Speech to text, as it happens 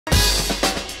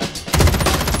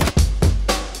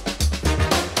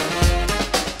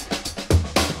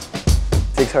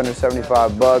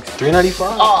$675.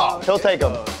 $395? Oh, he'll take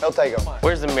them. He'll take them.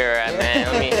 Where's the mirror at,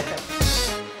 man? Let me...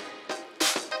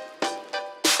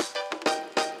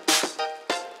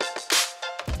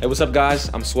 Hey, what's up, guys?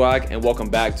 I'm Swagg, and welcome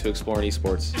back to Exploring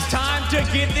Esports. It's time to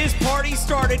get this party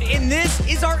started, and this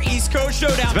is our East Coast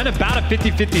Showdown. It's been about a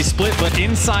 50-50 split, but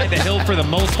inside the hill for the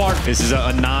most part. This is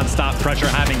a non-stop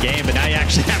pressure-having game, but now you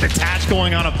actually have Attach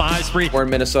going on a 5 spree. We're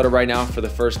in Minnesota right now for the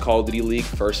first CoD League,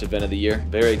 first event of the year.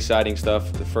 Very exciting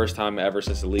stuff. The first time ever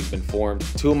since the league's been formed.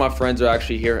 Two of my friends are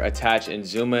actually here, Attach and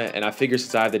ZooMaa, and I figure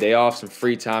since I have the day off, some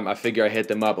free time, I figure I hit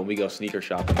them up and we go sneaker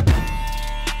shopping.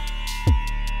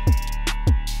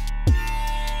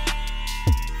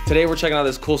 Today we're checking out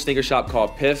this cool sneaker shop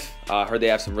called Piff. I heard they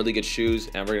have some really good shoes,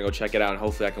 and we're gonna go check it out, and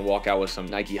hopefully I can walk out with some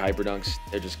Nike Hyperdunks.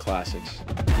 They're just classics.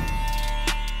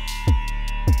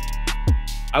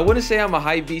 I wouldn't say I'm a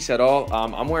hype beast at all.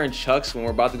 I'm wearing Chucks when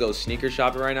we're about to go sneaker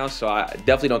shopping right now, so I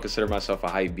definitely don't consider myself a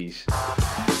hype beast.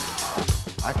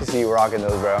 I can see you rocking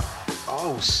those, bro.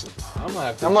 Oh, I'm gonna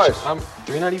have to. How much? I'm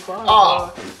 $395.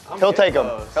 Oh, he'll take them.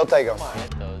 He'll take them.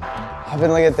 I've been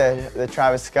looking at the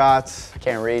Travis Scotts. I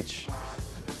can't reach.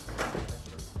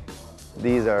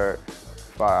 These are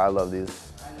fire. I love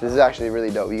these. This is actually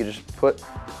really dope. You just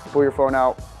pull your phone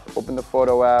out, open the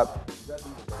photo app.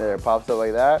 There, it pops up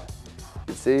like that.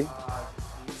 You see?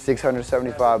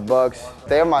 $675.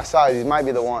 They have my size. These might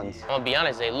be the ones. I'm gonna be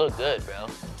honest, they look good, bro.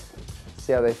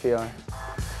 See how they feel.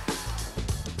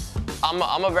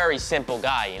 I'm a very simple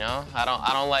guy, you know? I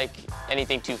don't like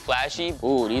anything too flashy.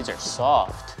 Ooh, these are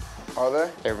soft. Are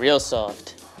they? They're real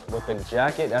soft. With the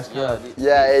jacket, that's good.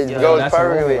 Yeah, it goes that's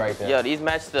perfectly. right there. Yo, these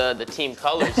match the team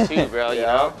colors too, bro, you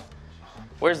know?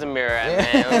 Where's the mirror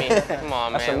at, man? Come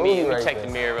on, man. Let me right check there.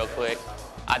 the mirror real quick.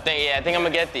 I think I'm gonna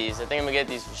get these. I think I'm gonna get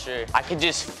these for sure. I could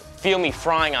just feel me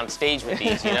frying on stage with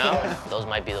these, you know? Those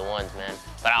might be the ones, man.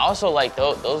 But I also like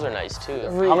those are nice too.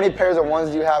 How many pairs of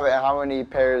ones do you have, and how many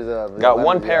pairs of? Got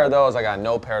one pair of those. I got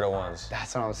no pair of ones.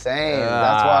 That's what I'm saying.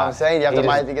 That's what I'm saying. You have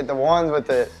might have to get the ones with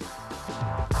it.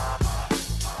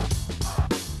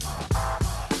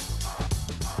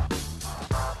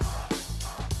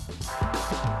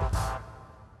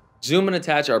 ZooMaa and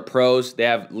Attach are pros. They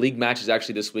have league matches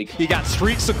actually this week. You got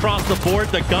streaks across the board.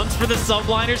 The guns for the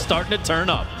subliners starting to turn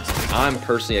up. I'm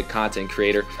personally a content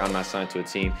creator. I'm not signed to a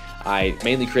team. I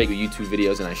mainly create YouTube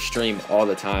videos and I stream all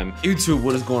the time. YouTube,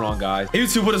 what is going on, guys? Hey,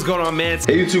 YouTube, what is going on, man?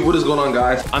 Hey, YouTube, what is going on,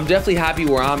 guys? I'm definitely happy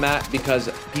where I'm at because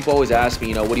people always ask me,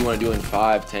 you know, what do you want to do in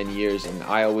 5, 10 years? And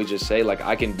I always just say, like,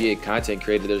 I can be a content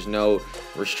creator. There's no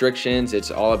restrictions.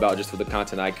 It's all about just the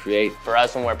content I create. For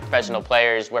us, when we're professional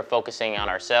players, we're focusing on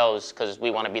ourselves because we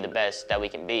want to be the best that we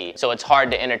can be. So it's hard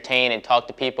to entertain and talk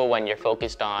to people when you're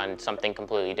focused on something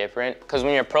completely different. Because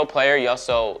when you're a pro player, you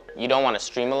don't want to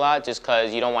stream a lot just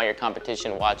because you don't want your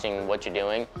competition watching what you're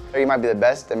doing. You might be the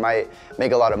best, it might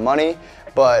make a lot of money,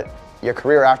 but your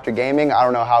career after gaming, I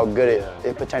don't know how good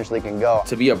it potentially can go.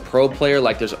 To be a pro player,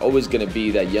 like there's always gonna be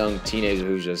that young teenager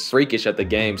who's just freakish at the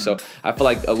game. So I feel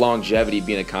like a longevity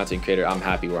being a content creator, I'm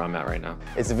happy where I'm at right now.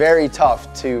 It's very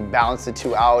tough to balance the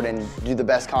two out and do the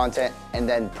best content and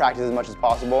then practice as much as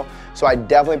possible. So I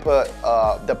definitely put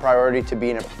the priority to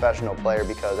being a professional player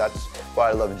because that's what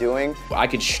I love doing. I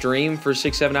could stream for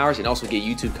 6-7 hours and also get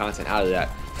YouTube content out of that.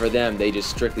 For them, they just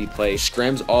strictly play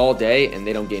scrims all day and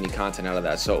they don't get any content out of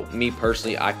that. So me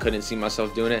personally, I couldn't see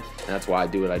myself doing it, and that's why I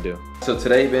do what I do. So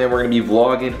today, man, we're gonna be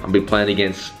vlogging. I'll be playing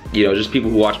against, you know, just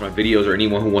people who watch my videos or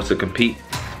anyone who wants to compete.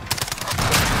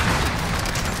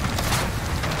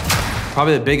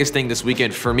 Probably the biggest thing this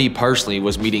weekend for me personally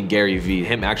was meeting Gary Vee.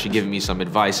 Him actually giving me some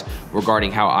advice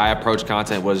regarding how I approach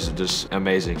content was just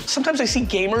amazing. Sometimes I see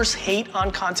gamers hate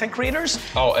on content creators.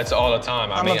 Oh, it's all the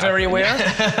time. I'm very aware.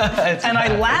 And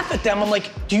I laugh at them. I'm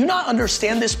like, do you not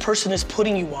understand this person is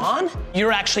putting you on?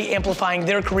 You're actually amplifying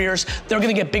their careers. They're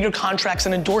gonna get bigger contracts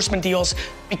and endorsement deals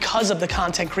because of the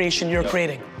content creation you're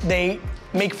creating. They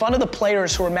make fun of the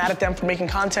players who are mad at them for making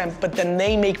content, but then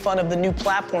they make fun of the new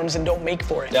platforms and don't make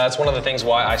for it. Yeah, that's one of the things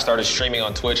why I started streaming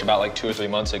on Twitch about like 2 or 3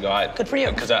 months ago. Good for you.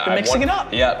 You're mixing it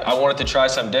up. Yeah, I wanted to try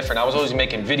something different. I was always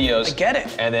making videos. I get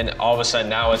it. And then all of a sudden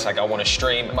now it's like I want to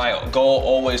stream. My goal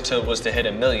always was to hit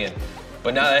 1 million.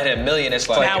 But now that I hit 1 million, it's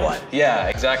like— Now what? Yeah,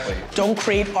 exactly. Don't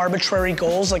create arbitrary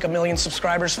goals like 1 million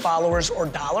subscribers, followers, or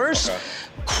dollars. Okay.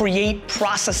 Create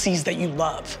processes that you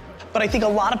love. But I think a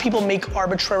lot of people make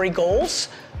arbitrary goals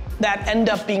that end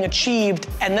up being achieved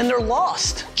and then they're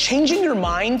lost. Changing your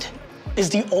mind is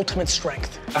the ultimate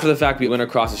strength. After the fact, we went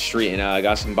across the street and I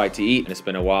got some bite to eat, and it's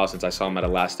been a while since I saw him at a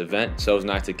last event, so it was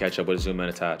nice to catch up with ZooMaa and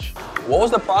Attach. What was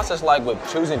the process like with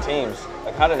choosing teams?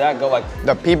 Like, how did that go? Like,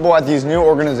 the people at these new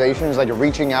organizations, like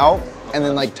reaching out, and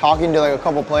then like talking to like a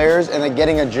couple players and like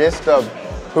getting a gist of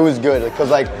who's good. Because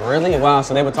like really, wow.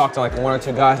 So they would talk to like 1 or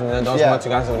 2 guys, and then those 1 or 2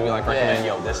 guys would be like recommend,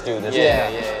 yo, this dude, this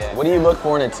dude. What do you look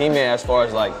for in a teammate as far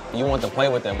as like you want to play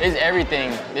with them? It's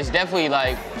everything. It's definitely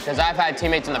like, because I've had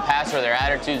teammates in the past where their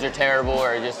attitudes are terrible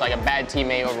or just like a bad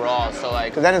teammate overall. So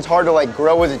like, because then it's hard to like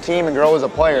grow as a team and grow as a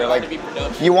player. Like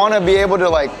you want to be able to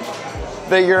like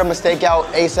figure a mistake out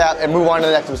ASAP and move on to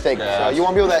the next mistake. So you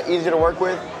want people that are easy to work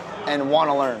with and want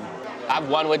to learn. I've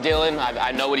won with Dylan.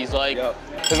 I know what he's like.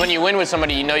 Because when you win with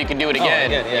somebody, you know you can do it again.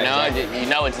 You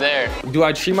know it's there. Do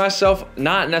I treat myself?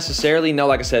 Not necessarily. No,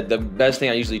 like I said, the best thing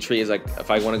I usually treat is like if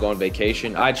I want to go on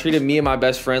vacation. I treated me and my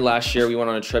best friend last year. We went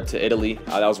on a trip to Italy.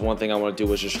 That was one thing I want to do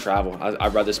was just travel.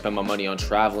 I'd rather spend my money on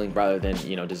traveling rather than,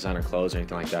 you know, designer clothes or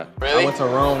anything like that. Really? I went to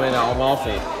Rome and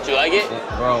Amalfi. Did you like it?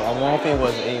 Bro, Amalfi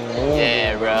was a movie.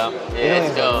 Yeah, bro. Yeah,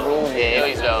 it's dope. Yeah,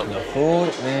 it was dope. The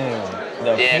food, man.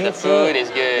 The food is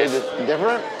good. Is it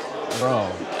different? Bro,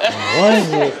 what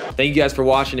is it? Thank you guys for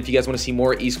watching. If you guys want to see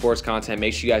more esports content,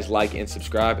 make sure you guys like and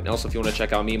subscribe. And also, if you want to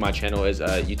check out me, my channel is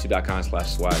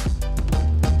youtube.com/swagg.